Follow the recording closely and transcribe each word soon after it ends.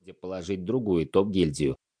предположить другую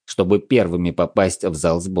топ-гильдию, чтобы первыми попасть в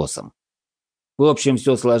зал с боссом. В общем,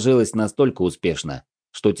 все сложилось настолько успешно,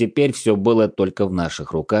 что теперь все было только в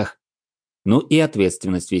наших руках. Ну и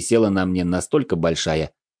ответственность висела на мне настолько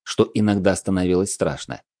большая, что иногда становилось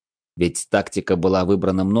страшно. Ведь тактика была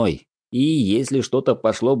выбрана мной, и если что-то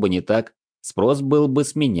пошло бы не так, спрос был бы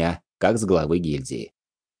с меня, как с главы гильдии.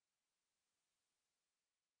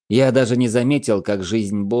 Я даже не заметил, как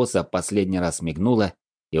жизнь босса последний раз мигнула,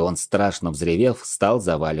 и он, страшно взревев, стал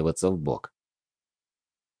заваливаться в бок.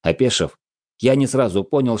 Опешив, я не сразу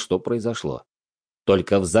понял, что произошло.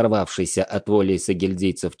 Только взорвавшийся от воли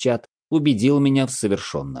сагильдийцев чат убедил меня в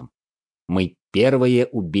совершенном. Мы первые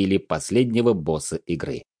убили последнего босса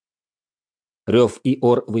игры. Рев и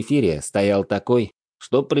ор в эфире стоял такой,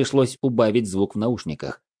 что пришлось убавить звук в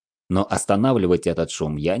наушниках, но останавливать этот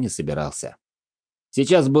шум я не собирался.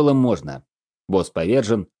 Сейчас было можно. Босс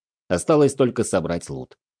повержен, осталось только собрать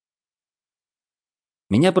лут.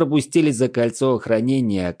 Меня пропустили за кольцо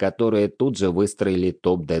охранения, которое тут же выстроили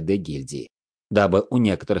топ-ДД гильдии, дабы у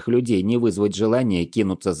некоторых людей не вызвать желание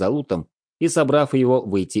кинуться за лутом и, собрав его,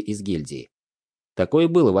 выйти из гильдии. Такое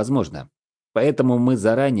было возможно. Поэтому мы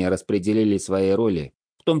заранее распределили свои роли,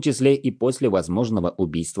 в том числе и после возможного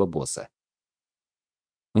убийства босса.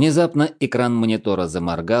 Внезапно экран монитора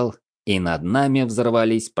заморгал, и над нами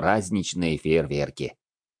взорвались праздничные фейерверки.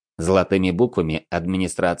 Золотыми буквами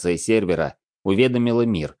администрация сервера уведомила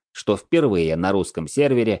мир, что впервые на русском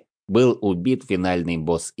сервере был убит финальный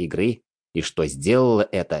босс игры, и что сделала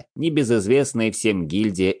это небезызвестная всем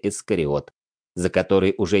гильдия Искариот, за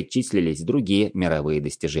которой уже числились другие мировые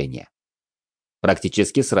достижения.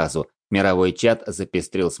 Практически сразу мировой чат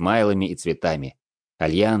запестрил смайлами и цветами.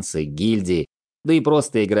 Альянсы, гильдии, да и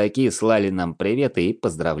просто игроки слали нам приветы и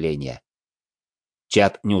поздравления.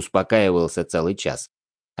 Чат не успокаивался целый час,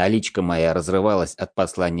 а личка моя разрывалась от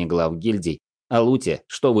посланий глав гильдий о луте,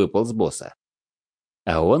 что выпал с босса.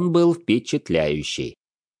 А он был впечатляющий.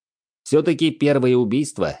 Все-таки первое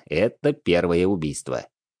убийство – это первое убийство.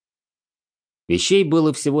 Вещей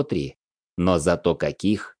было всего 3, но зато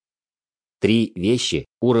каких. 3 вещи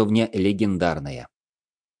уровня легендарные.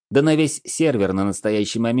 Да на весь сервер на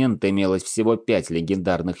настоящий момент имелось всего 5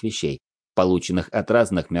 легендарных вещей, полученных от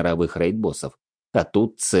разных мировых рейд-боссов, а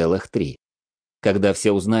тут целых 3. Когда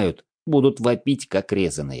все узнают, будут вопить как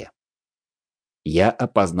резаные. Я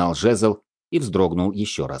опознал жезл и вздрогнул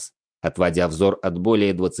еще раз, отводя взор от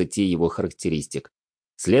более 20 его характеристик.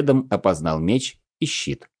 Следом опознал меч и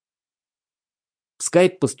щит. В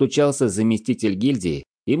скайп постучался заместитель гильдии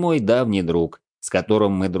и мой давний друг, с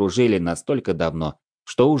которым мы дружили настолько давно,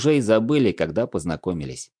 что уже и забыли, когда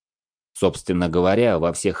познакомились. Собственно говоря,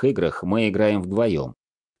 во всех играх мы играем вдвоем.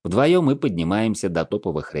 Вдвоем мы поднимаемся до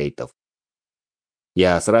топовых рейтов.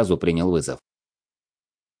 Я сразу принял вызов.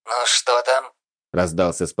 «Ну что там?» –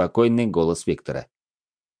 раздался спокойный голос Виктора.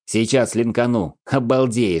 «Сейчас линкану,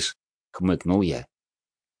 обалдеешь!» – хмыкнул я.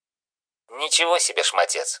 «Ничего себе,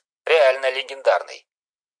 шматец, реально легендарный!»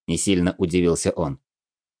 – не сильно удивился он.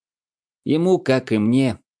 Ему, как и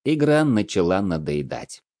мне, игра начала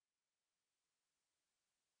надоедать.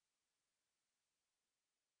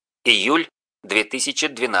 Июль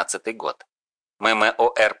 2012 год.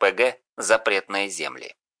 ММО-РПГ «Запретные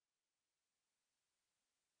земли».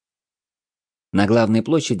 На главной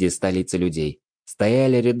площади столицы людей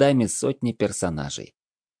стояли рядами сотни персонажей.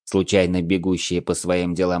 Случайно бегущие по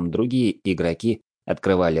своим делам другие игроки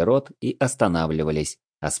открывали рот и останавливались,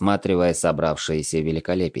 осматривая собравшееся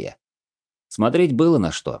великолепие. Смотреть было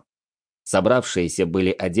на что. Собравшиеся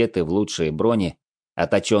были одеты в лучшие брони, а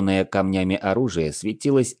точенное камнями оружие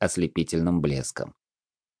светилось ослепительным блеском.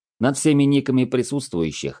 Над всеми никами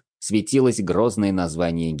присутствующих светилось грозное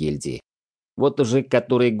название гильдии. Вот уже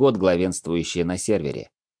который год главенствующее на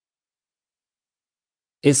сервере.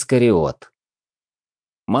 Искариот.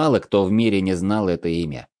 Мало кто в мире не знал это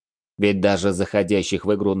имя. Ведь даже заходящих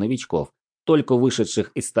в игру новичков, только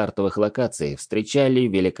вышедших из стартовых локаций, встречали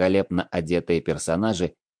великолепно одетые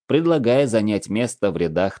персонажи, предлагая занять место в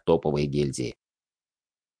рядах топовой гильдии.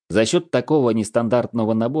 За счет такого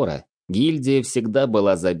нестандартного набора гильдия всегда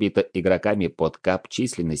была забита игроками под кап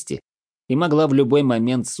численности и могла в любой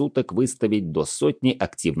момент суток выставить до 100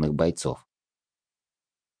 активных бойцов.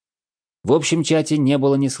 В общем чате не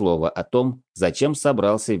было ни слова о том, зачем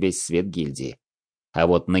собрался весь свет гильдии. А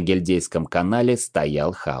вот на гильдейском канале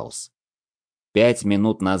стоял хаос. 5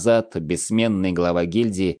 минут назад бессменный глава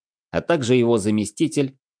гильдии, а также его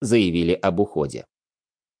заместитель, заявили об уходе.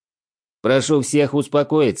 «Прошу всех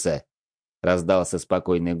успокоиться», – раздался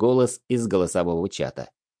спокойный голос из голосового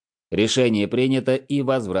чата. «Решение принято и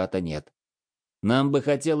возврата нет. Нам бы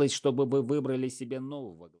хотелось, чтобы вы выбрали себе нового».